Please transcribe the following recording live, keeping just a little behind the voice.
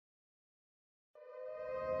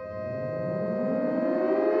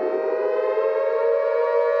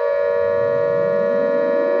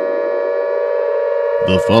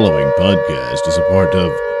The following podcast is a part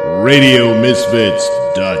of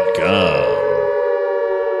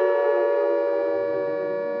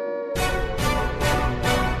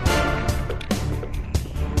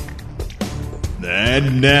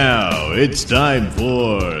And now it's time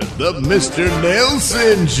for the Mr.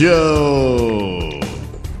 Nailsin Show.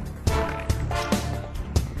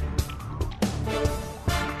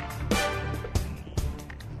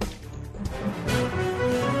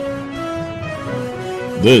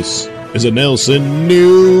 This is a Nailsin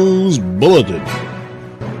News Bulletin.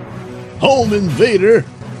 Home invader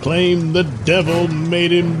claimed the devil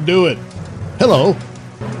made him do it. Hello,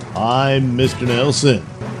 I'm Mr. Nailsin.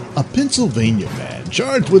 A Pennsylvania man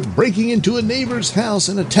charged with breaking into a neighbor's house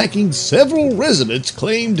and attacking several residents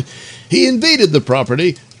claimed he invaded the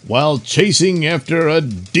property while chasing after a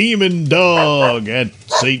demon dog at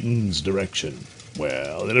Satan's direction.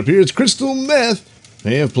 Well, it appears crystal meth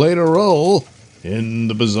may have played a role in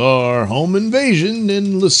the bizarre home invasion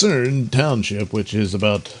in Lucerne Township, which is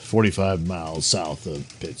about 45 miles south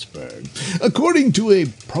of Pittsburgh. According to a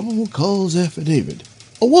probable cause affidavit,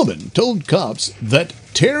 a woman told cops that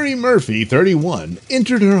Terry Murphy, 31,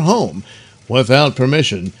 entered her home without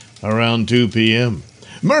permission around 2 p.m.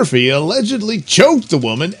 Murphy allegedly choked the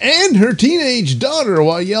woman and her teenage daughter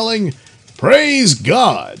while yelling, "Praise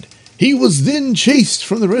God!" He was then chased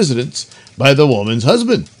from the residence by the woman's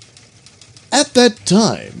husband. At that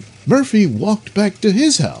time, Murphy walked back to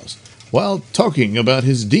his house while talking about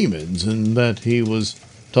his demons and that he was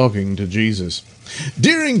talking to Jesus.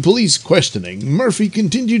 During police questioning, Murphy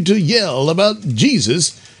continued to yell about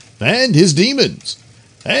Jesus and his demons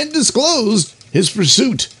and disclosed his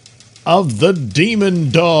pursuit of the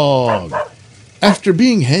demon dog. After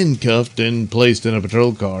being handcuffed and placed in a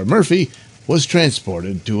patrol car, Murphy was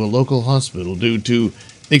transported to a local hospital due to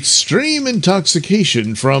extreme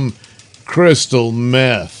intoxication from crystal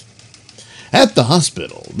meth. At the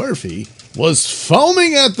hospital, Murphy was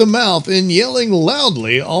foaming at the mouth and yelling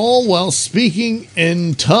loudly, all while speaking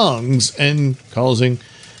in tongues and causing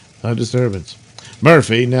a disturbance.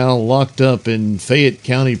 Murphy, now locked up in Fayette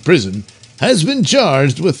County Prison, has been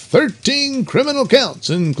charged with 13 criminal counts,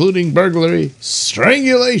 including burglary,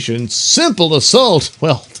 strangulation, simple assault,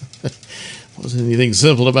 well, wasn't anything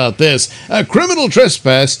simple about this, a criminal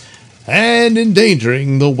trespass, and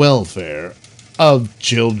endangering the welfare of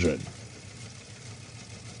children.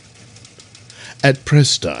 At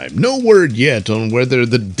press time, no word yet on whether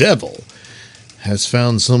the devil has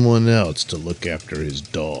found someone else to look after his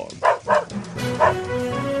dog.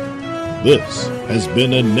 This has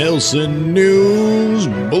been a Nailsin News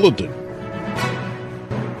Bulletin.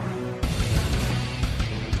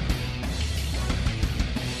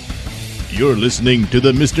 You're listening to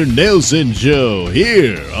the Mr. Nailsin Show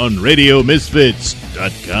here on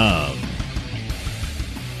RadioMisfits.com.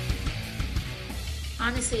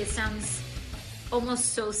 Honestly, it sounds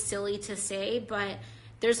almost so silly to say, but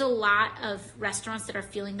there's a lot of restaurants that are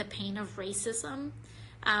feeling the pain of racism,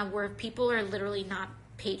 where people are literally not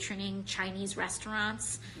patroning Chinese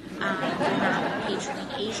restaurants, they're not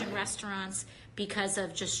patroning Asian restaurants because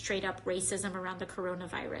of just straight up racism around the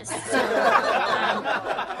coronavirus. So,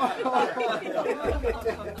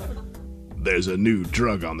 There's a new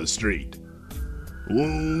drug on the street.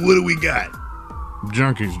 What do we got?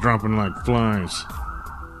 Junkies dropping like flies.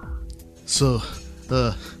 So,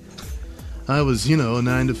 I was, a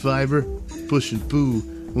 9-to-5-er, pushing poo,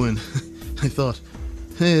 when I thought,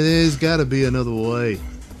 hey, there's gotta be another way.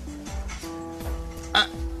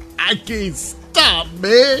 I can't stop,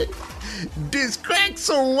 man. This crack's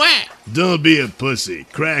so whack. Don't be a pussy.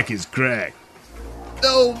 Crack is crack.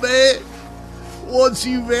 No, man. Once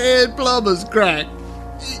you've had plumber's crack,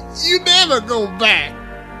 you never go back.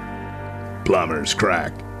 Plumber's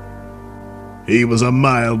crack. He was a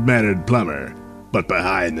mild-mannered plumber, but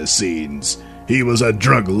behind the scenes, he was a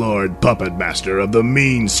drug lord puppet master of the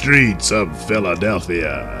mean streets of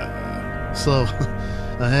Philadelphia. So,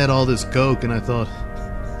 I had all this coke and I thought,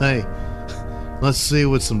 hey, let's see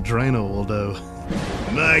what some Drano will do.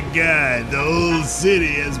 My God, the whole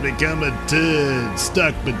city has become a turd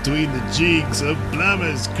stuck between the cheeks of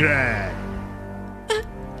plumber's crack.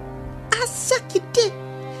 I'll suck your dick.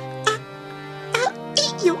 I'll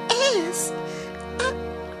eat your ass.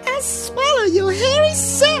 I'll swallow your hairy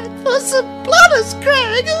sack for some plumber's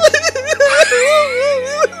crack.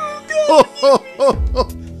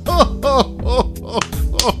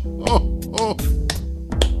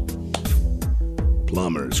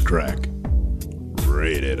 Plumber's crack.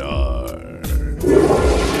 Rated R.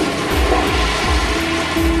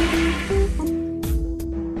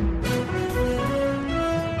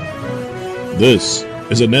 This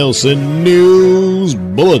is a Nailsin News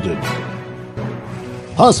Bulletin.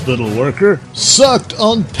 Hospital worker sucked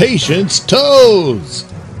on patient's toes.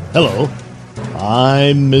 Hello,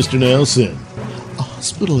 I'm Mr. Nailsin. A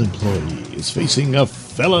hospital employee is facing a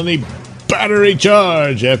felony battery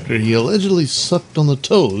charge after he allegedly sucked on the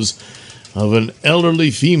toes of an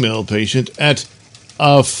elderly female patient at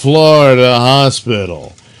a Florida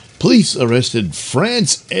hospital. Police arrested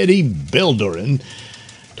France Eddie Beldorin,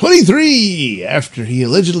 23, after he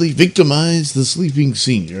allegedly victimized the sleeping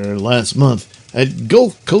senior last month at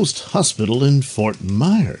Gulf Coast Hospital in Fort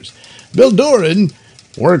Myers. Beldorin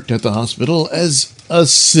worked at the hospital as a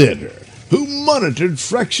sitter who monitored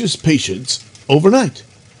fractious patients overnight.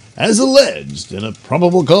 As alleged in a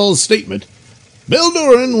probable cause statement,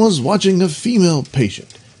 Beldorin was watching a female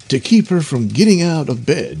patient to keep her from getting out of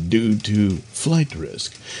bed due to flight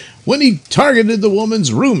risk when he targeted the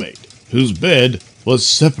woman's roommate, whose bed was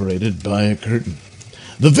separated by a curtain.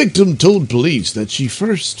 The victim told police that she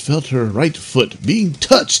first felt her right foot being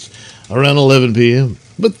touched around 11 p.m.,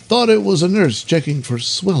 but thought it was a nurse checking for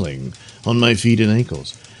swelling on my feet and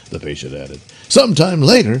ankles. The patient added, "Sometime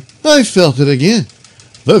later, I felt it again.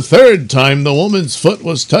 The third time the woman's foot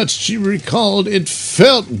was touched, she recalled it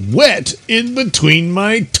felt wet in between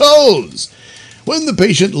my toes. When the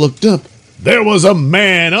patient looked up, there was a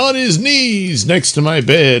man on his knees next to my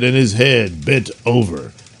bed and his head bent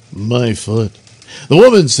over my foot. The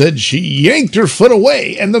woman said she yanked her foot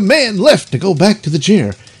away and the man left to go back to the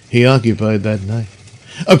chair he occupied that night."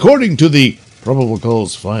 According to the probable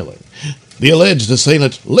cause filing, the alleged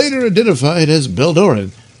assailant, later identified as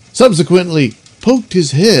Beldorin, subsequently poked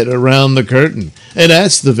his head around the curtain and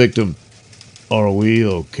asked the victim, "Are we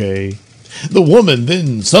okay?" The woman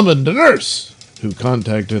then summoned a nurse, who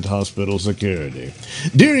contacted hospital security.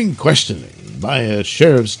 During questioning by a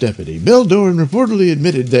sheriff's deputy, Beldorin reportedly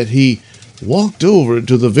admitted that he walked over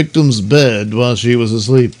to the victim's bed while she was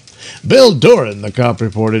asleep. Beldorin, the cop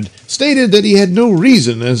reported, stated that he had no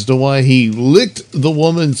reason as to why he licked the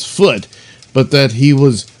woman's foot, but that he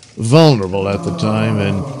was vulnerable at the time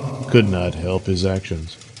and could not help his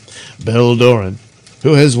actions. Beldorin,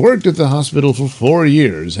 who has worked at the hospital for 4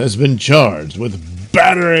 years, has been charged with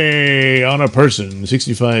battery on a person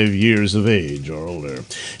 65 years of age or older.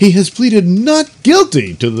 He has pleaded not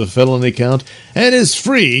guilty to the felony count and is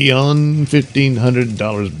free on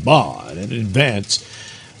 $1,500 bond in advance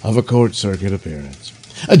of a court circuit appearance.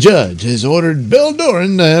 A judge has ordered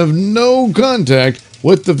Beldorin to have no contact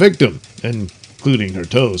with the victim, including her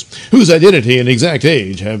toes, whose identity and exact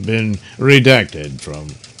age have been redacted from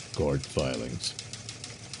court filings.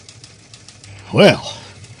 Well,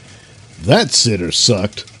 that sitter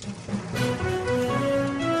sucked.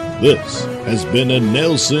 This has been a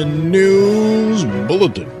Nailsin News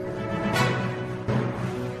Bulletin.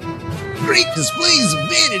 Great displays of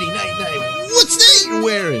vanity, Night-Night. What's that you're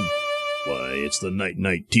wearing? Why, it's the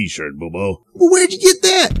Night t-shirt, Bubo. Well, where'd you get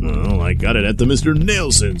that? Well, I got it at the Mr.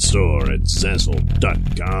 Nailsin store at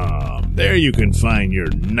Zazzle.com. There you can find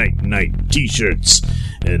your Night t-shirts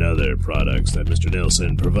and other products that Mr.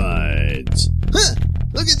 Nailsin provides. Huh,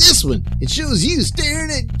 look at this one. It shows you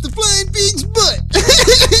staring at the flying pig's butt.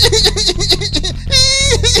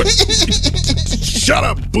 Shut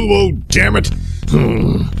up, Bubo, damn it.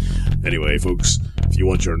 Anyway, folks, if you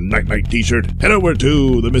want your Night t-shirt, head over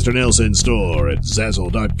to the Mr. Nailsin store at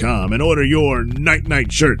Zazzle.com and order your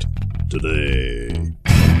Night shirt today.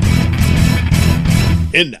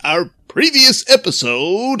 In our previous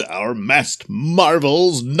episode, our masked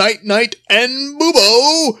marvels, Knight and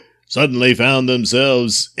Bubo, suddenly found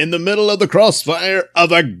themselves in the middle of the crossfire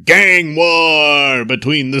of a gang war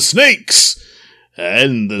between the snakes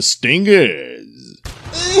and the stingers.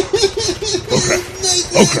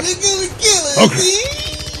 Okay.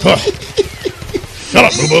 Shut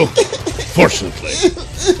up, Bubo. Fortunately,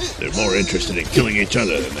 they're more interested in killing each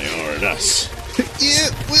other than they are in us. Yeah,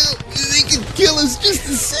 well, they could kill us just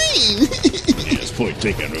the same. Yes, point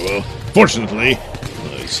taken, Bubo. Fortunately,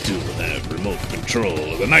 I still have remote control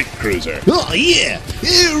of the night cruiser. Oh, yeah,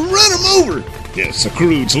 run them over. Yes, a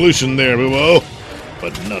crude solution there, Bubo,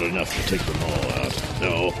 but not enough to take them all out.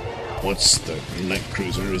 No, once the night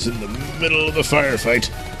cruiser is in the middle of the firefight,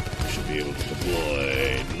 we should be able to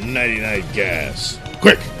deploy nighty-night gas.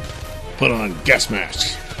 Quick, put on gas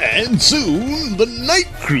masks. And soon, the night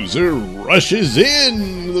cruiser rushes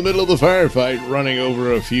in the middle of the firefight, running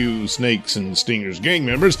over a few snakes and stingers gang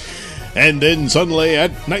members, and then suddenly,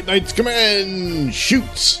 at Night's command,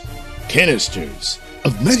 shoots canisters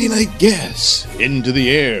of nighty-night gas into the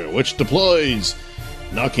air, which deploys,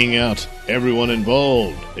 knocking out everyone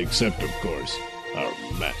involved, except, of course, our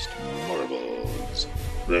masked marvels.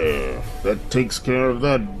 There. That takes care of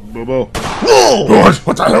that, Bubo. Whoa!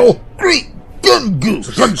 What the hell? Great gun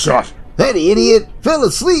goose! Gunshot! That idiot fell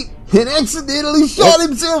asleep and accidentally shot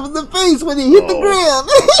himself in the face when he hit the ground.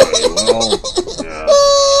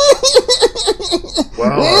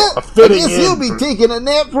 Well, a I fitting guess he'll be end. taking a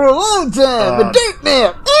nap for a long time. A dirt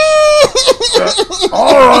nap.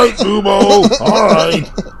 All right, Bubo. All right.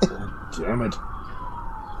 Damn it.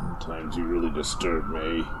 Sometimes you really disturb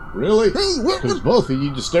me. Really? Hey, what Because both of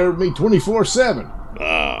you disturb me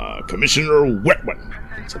 24/7. Commissioner Wetman.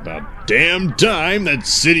 It's about damn time that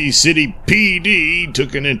City PD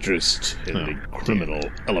took an interest in the criminal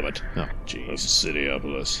element of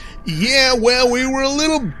Cityopolis. Yeah, well, we were a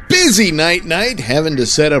little busy night, having to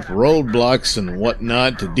set up roadblocks and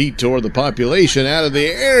whatnot to detour the population out of the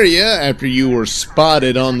area after you were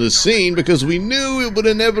spotted on the scene because we knew it would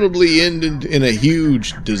inevitably end in a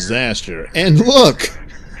huge disaster. And look,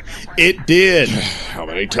 it did. How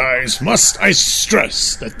many times must I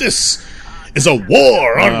stress that this is a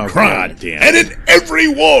war on crime, and in every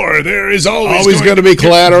war there is always going to be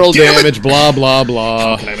collateral damage, blah, blah,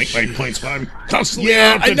 blah. Can I make my points while I'm constantly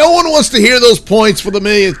no one wants to hear those points for the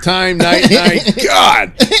millionth time, night.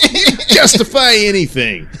 God, you justify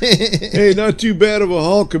anything. Hey, not too bad of a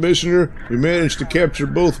haul, Commissioner. We managed to capture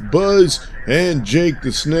both Buzz and Jake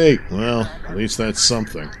the Snake. Well, at least that's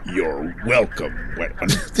something. You're welcome, Wetman.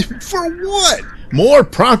 For what? More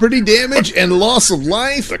property damage and loss of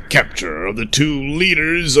life? The capture of the two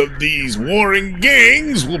leaders of these warring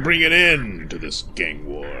gangs will bring an end to this gang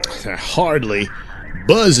war. Hardly.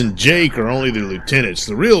 Buzz and Jake are only the lieutenants.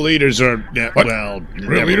 The real leaders are, well,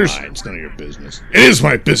 real leaders? Mind. It's none of your business. It is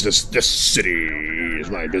my business. This city is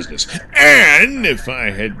my business. And if I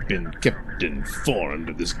had been kept informed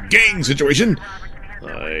of this gang situation,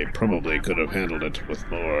 I probably could have handled it with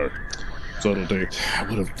more subtlety. I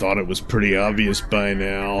would have thought it was pretty obvious by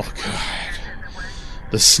now. God.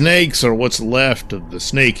 The snakes are what's left of the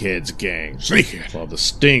Snakeheads gang. Snakehead? While the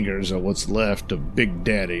stingers are what's left of Big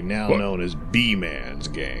Daddy, now known as B-Man's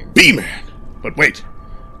gang. B-Man? But wait,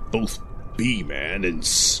 both B-Man and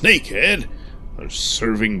Snakehead are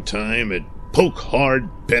serving time at Poke Hard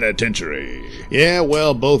Penitentiary. Yeah,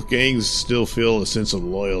 well, both gangs still feel a sense of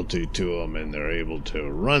loyalty to them, and they're able to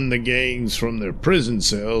run the gangs from their prison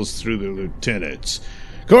cells through their lieutenants.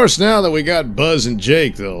 Of course, now that we got Buzz and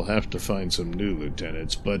Jake, they'll have to find some new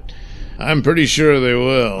lieutenants, but I'm pretty sure they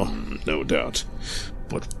will. No doubt.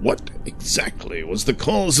 But what exactly was the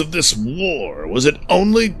cause of this war? Was it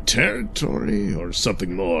only territory or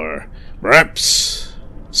something more? Perhaps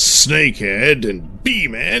Snakehead and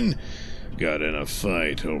B-Man got in a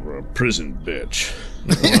fight over a prison bitch.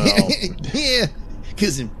 Well, Yeah,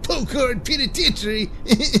 because in Poke Hard Penitentiary,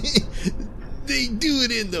 they do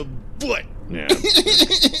it in the butt. yeah,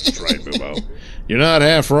 that's right, Bubo. You're not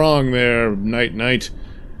half wrong there, Night.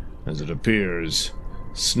 As it appears,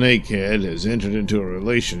 Snakehead has entered into a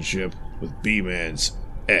relationship with B-Man's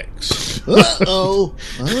ex. Uh-oh.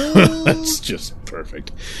 That's just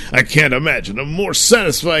perfect. I can't imagine a more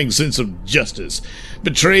satisfying sense of justice,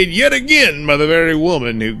 betrayed yet again by the very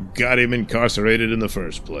woman who got him incarcerated in the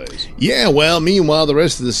first place. Yeah, well, meanwhile, the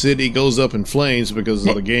rest of the city goes up in flames because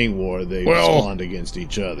of the gang war. They spawned against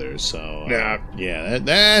each other, so...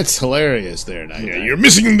 that's hilarious there, Night. Yeah, you're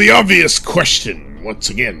missing the obvious question once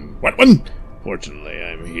again. What one? Fortunately,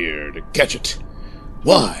 I'm here to catch it.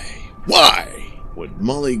 Why would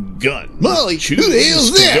Molly Gunn Molly? choose Who the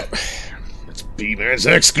hell's to that? go- That's B-Man's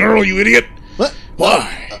ex-girl, you idiot! What?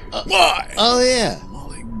 Why? Why? Oh, yeah.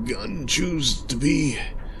 Molly Gunn choose to be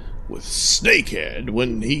with Snakehead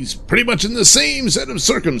when he's pretty much in the same set of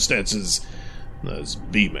circumstances as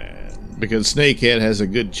B-Man? Because Snakehead has a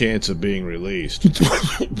good chance of being released.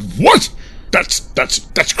 What?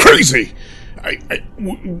 That's crazy!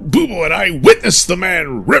 Bubo and I witnessed the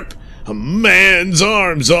man rip a man's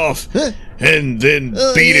arms off and then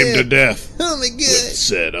beat him to death Oh, my God. with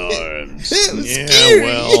said arms. That was scary.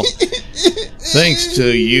 Well, thanks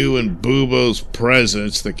to you and Bubo's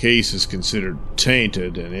presence, the case is considered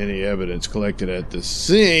tainted, and any evidence collected at the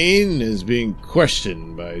scene is being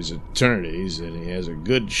questioned by his attorneys, and he has a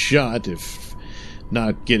good shot, if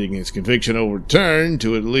not getting his conviction overturned,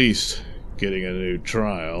 to at least getting a new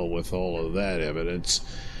trial with all of that evidence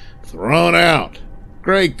thrown out.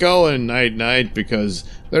 Great going, Night, because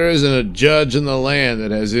there isn't a judge in the land that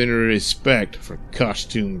has any respect for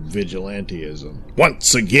costume vigilantism.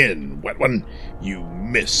 Once again, Wetman, you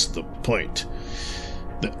miss the point.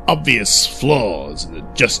 The obvious flaws in the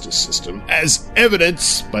justice system, as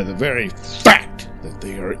evidenced by the very fact that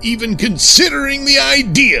they are even considering the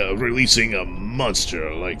idea of releasing a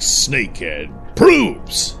monster like Snakehead,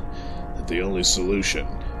 proves that the only solution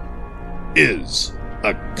is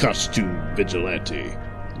a costume vigilante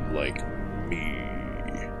like me.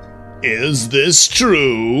 Is this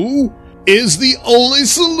true? Is the only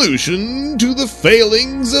solution to the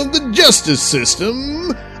failings of the justice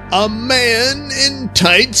system a man in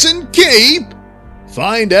tights and cape?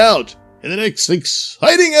 Find out in the next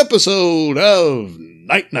exciting episode of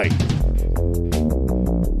Night Night.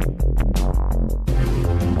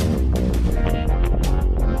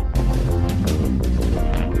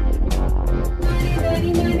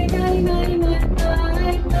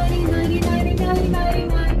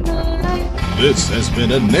 This has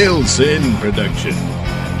been a Nailsin production.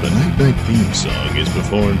 The Night Night theme song is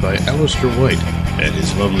performed by Alistair White and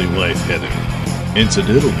his lovely wife Heather.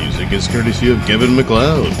 Incidental music is courtesy of Kevin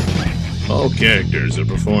MacLeod. All characters are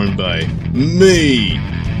performed by me,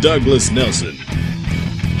 Douglas Nelson.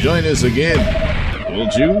 Join us again,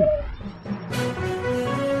 won't you?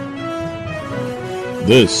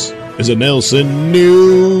 This is a Nailsin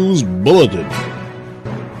News Bulletin.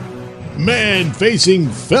 Man facing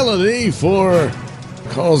felony for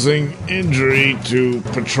causing injury to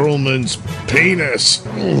patrolman's penis.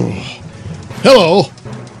 Ugh. Hello,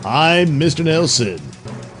 I'm Mr. Nailsin.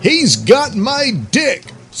 He's got my dick.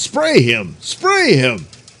 Spray him, spray him.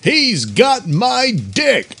 He's got my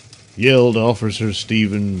dick, yelled Officer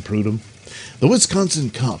Stephen Prudhomme. The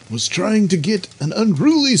Wisconsin cop was trying to get an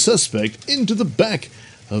unruly suspect into the back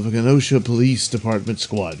of a Kenosha Police Department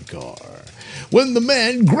squad car when the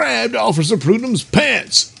man grabbed Officer Prudhomme's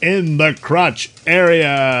pants in the crotch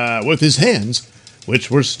area with his hands, which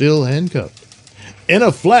were still handcuffed. In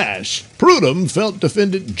a flash, Prudhomme felt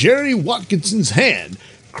defendant Jerry Watkinson's hand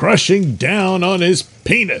crushing down on his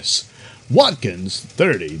penis. Watkins,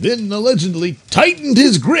 30, then allegedly tightened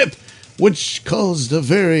his grip, which caused a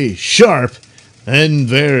very sharp and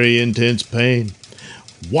very intense pain.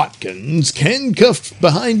 Watkins, handcuffed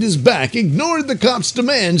behind his back, ignored the cop's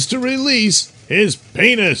demands to release his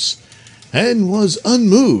penis and was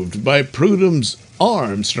unmoved by Prudhomme's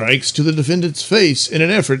arm strikes to the defendant's face in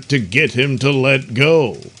an effort to get him to let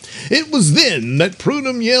go. It was then that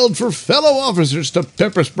Prudhomme yelled for fellow officers to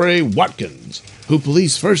pepper spray Watkins, who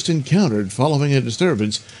police first encountered following a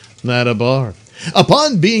disturbance at a bar.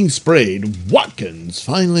 Upon being sprayed, Watkins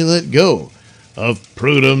finally let go of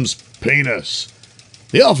Prudhomme's penis.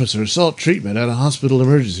 The officer sought treatment at a hospital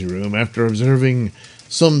emergency room after observing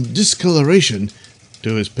some discoloration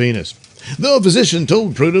to his penis. Though a physician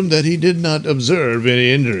told Prudhomme that he did not observe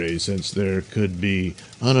any injury, since there could be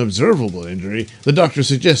unobservable injury, the doctor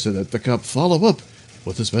suggested that the cop follow up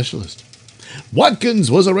with a specialist.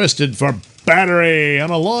 Watkins was arrested for battery on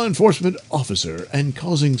a law enforcement officer and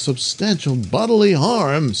causing substantial bodily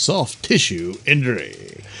harm, soft tissue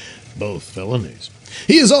injury, both felonies.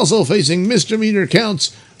 He is also facing misdemeanor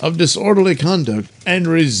counts of disorderly conduct and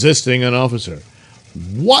resisting an officer.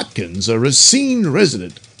 Watkins, a Racine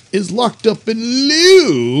resident, is locked up in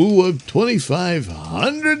lieu of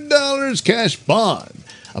 $2,500 cash bond.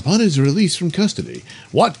 Upon his release from custody,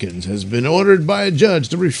 Watkins has been ordered by a judge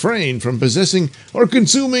to refrain from possessing or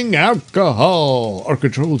consuming alcohol or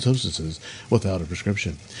controlled substances without a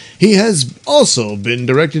prescription. He has also been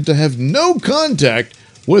directed to have no contact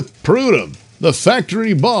with Prudhomme, the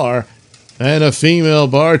factory bar, and a female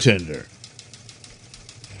bartender.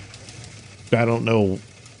 I don't know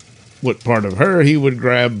what part of her he would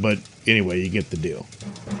grab, but anyway, you get the deal.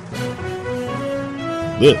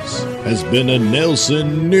 This has been a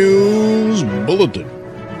Nailsin News Bulletin.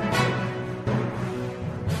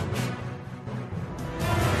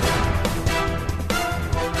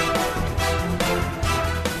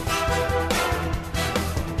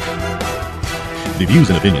 The views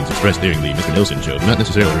and opinions expressed during the Mr. Nailsin Show do not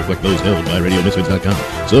necessarily reflect those held by RadioMisfits.com.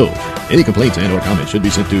 So, any complaints and or comments should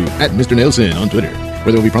be sent to @MrNailsin on Twitter,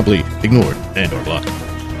 where they will be promptly ignored and or blocked.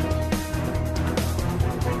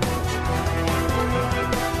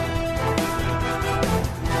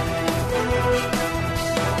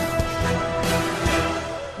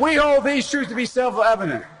 We hold these truths to be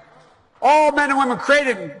self-evident. All men and women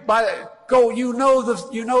created by you know the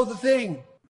thing.